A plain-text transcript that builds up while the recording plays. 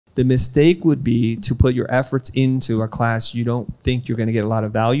The mistake would be to put your efforts into a class you don't think you're going to get a lot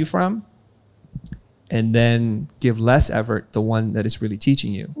of value from, and then give less effort the one that is really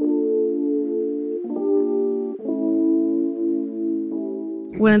teaching you.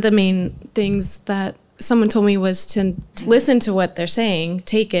 One of the main things that someone told me was to listen to what they're saying,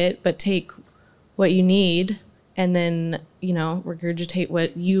 take it, but take what you need, and then, you know, regurgitate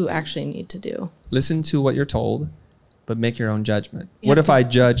what you actually need to do. Listen to what you're told, but make your own judgment. What if I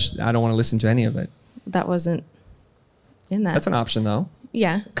judge, I don't want to listen to any of it? That wasn't in that. That's an option though.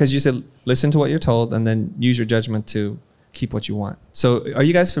 Yeah. Because you said listen to what you're told and then use your judgment to keep what you want. So are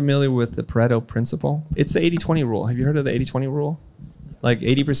you guys familiar with the Pareto principle? It's the 80-20 rule. Have you heard of the 80-20 rule? Like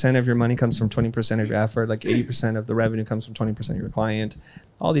 80% of your money comes from 20% of your effort. Like 80% of the revenue comes from 20% of your client.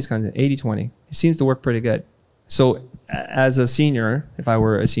 All these kinds of 80-20. It seems to work pretty good. So as a senior, if I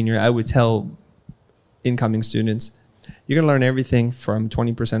were a senior, I would tell incoming students, you're going to learn everything from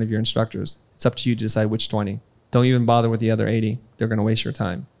 20% of your instructors. It's up to you to decide which 20. Don't even bother with the other 80. They're going to waste your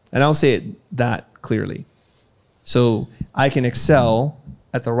time. And I'll say it that clearly. So I can excel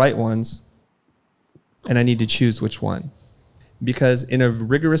at the right ones, and I need to choose which one. Because in a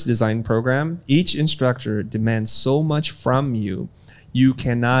rigorous design program, each instructor demands so much from you, you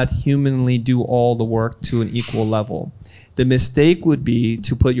cannot humanly do all the work to an equal level. The mistake would be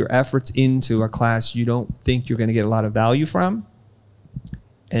to put your efforts into a class you don't think you're going to get a lot of value from,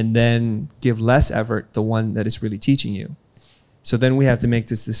 and then give less effort the one that is really teaching you. So then we have to make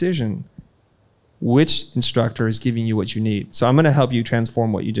this decision. Which instructor is giving you what you need? So I'm going to help you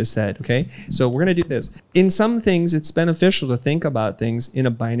transform what you just said, okay? So we're going to do this. In some things, it's beneficial to think about things in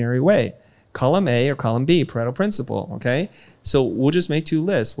a binary way. Column A or column B, Pareto principle, okay? So we'll just make two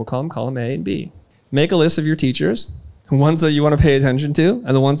lists. We'll call them column A and B. Make a list of your teachers, the ones that you want to pay attention to,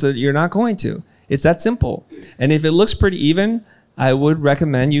 and the ones that you're not going to. It's that simple. And if it looks pretty even, I would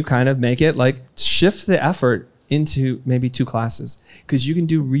recommend you kind of make it like shift the effort into maybe 2 classes, because you can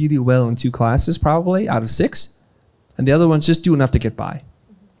do really well in 2 classes probably out of 6, and the other ones just do enough to get by.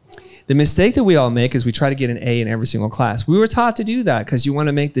 The mistake that we all make is we try to get an A in every single class. We were taught to do that because you want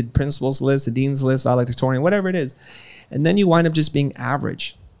to make the principal's list, the dean's list, valedictorian, whatever it is, and then you wind up just being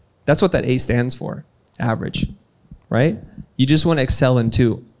average. That's what that A stands for, average, right? You just want to excel in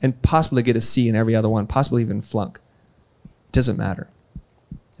 2 and possibly get a C in every other one, possibly even flunk. Doesn't matter.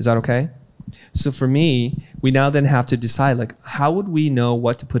 Is that okay? So for me, we now then have to decide, like, how would we know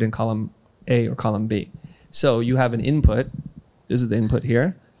what to put in column A or column B? So you have an input. This is the input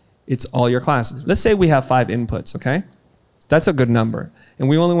here. It's all your classes. Let's say we have 5 inputs, okay? That's a good number. And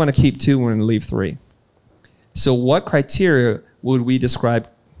we only want to keep 2, we're going to leave 3. So what criteria would we describe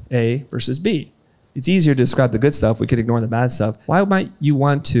A versus B? It's easier to describe the good stuff. We could ignore the bad stuff. Why might you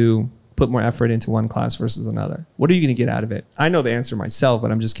want to put more effort into one class versus another? What are you going to get out of it? I know the answer myself,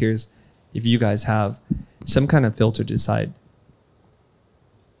 but I'm just curious if you guys have some kind of filter to decide.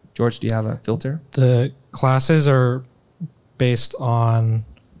 George, do you have a filter? The classes are based on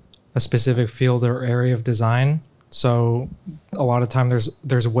a specific field or area of design. So a lot of time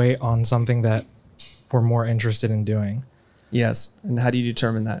there's weight on something that we're more interested in doing. Yes. And how do you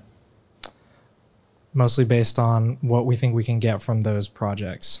determine that? Mostly based on what we think we can get from those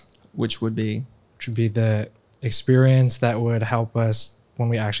projects. Which would be? Which would be the experience that would help us when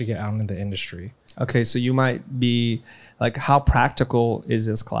we actually get out into the industry. Okay, so you might be like, how practical is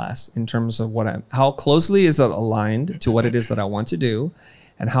this class in terms of how closely is it aligned to what it is that I want to do,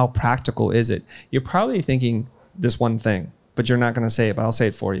 and how practical is it? You're probably thinking this one thing, but you're not going to say it, but I'll say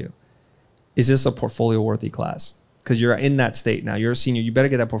it for you. Is this a portfolio worthy class? Because you're in that state now. You're a senior. You better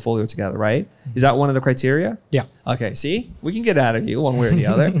get that portfolio together, right? Is that one of the criteria? Yeah. Okay, see? We can get out of you one way or the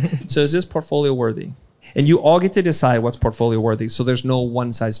other. So is this portfolio worthy? And you all get to decide what's portfolio worthy. So there's no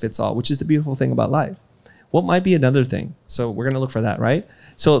one size fits all, which is the beautiful thing about life. What might be another thing? So we're going to look for that, right?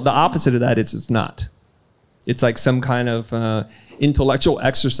 So the opposite of that is it's not. It's like some kind of intellectual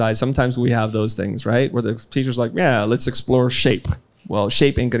exercise. Sometimes we have those things, right? Where the teacher's like, yeah, let's explore shape. Well,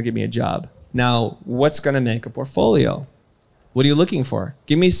 shape ain't going to give me a job. Now, what's going to make a portfolio? What are you looking for?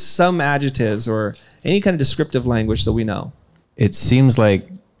 Give me some adjectives or any kind of descriptive language so we know. It seems like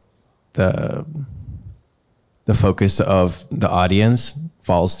the focus of the audience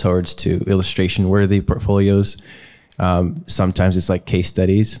falls towards to illustration-worthy portfolios. Sometimes it's like case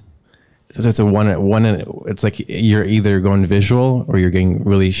studies. So it's it's like you're either going visual or you're getting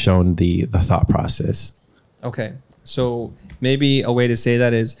really shown the thought process. Okay, so maybe a way to say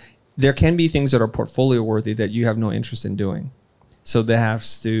that is there can be things that are portfolio worthy that you have no interest in doing. So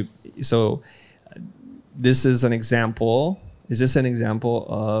this is an example. Is this an example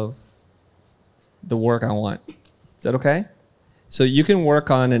of the work I want? Is that okay? So you can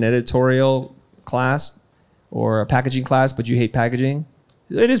work on an editorial class or a packaging class, but you hate packaging.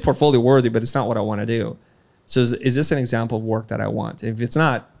 It is portfolio worthy, but it's not what I want to do. So is this an example of work that I want? If it's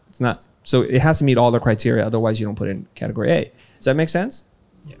not, it's not. So it has to meet all the criteria. Otherwise, you don't put it in category A. Does that make sense?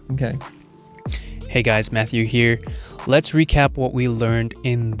 Yeah. Okay. Hey guys, Matthew here. Let's recap what we learned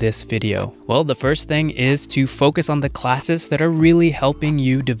in this video. Well, the first thing is to focus on the classes that are really helping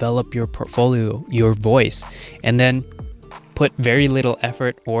you develop your portfolio, your voice, and then put very little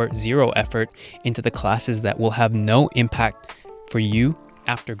effort or zero effort into the classes that will have no impact for you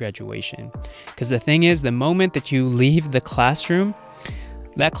after graduation. Because the thing is, the moment that you leave the classroom,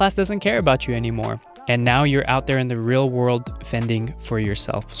 that class doesn't care about you anymore. And now you're out there in the real world fending for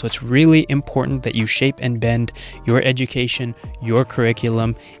yourself. So it's really important that you shape and bend your education, your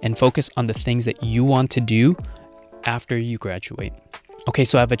curriculum, and focus on the things that you want to do after you graduate. Okay,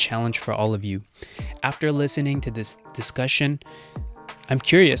 so I have a challenge for all of you. After listening to this discussion, I'm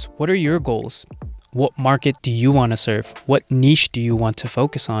curious, what are your goals? What market do you want to serve? What niche do you want to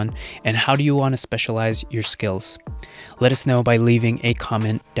focus on? And how do you want to specialize your skills? Let us know by leaving a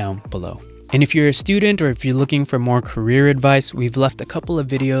comment down below. And if you're a student or if you're looking for more career advice, we've left a couple of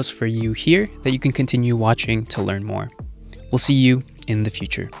videos for you here that you can continue watching to learn more. We'll see you in the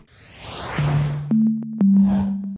future.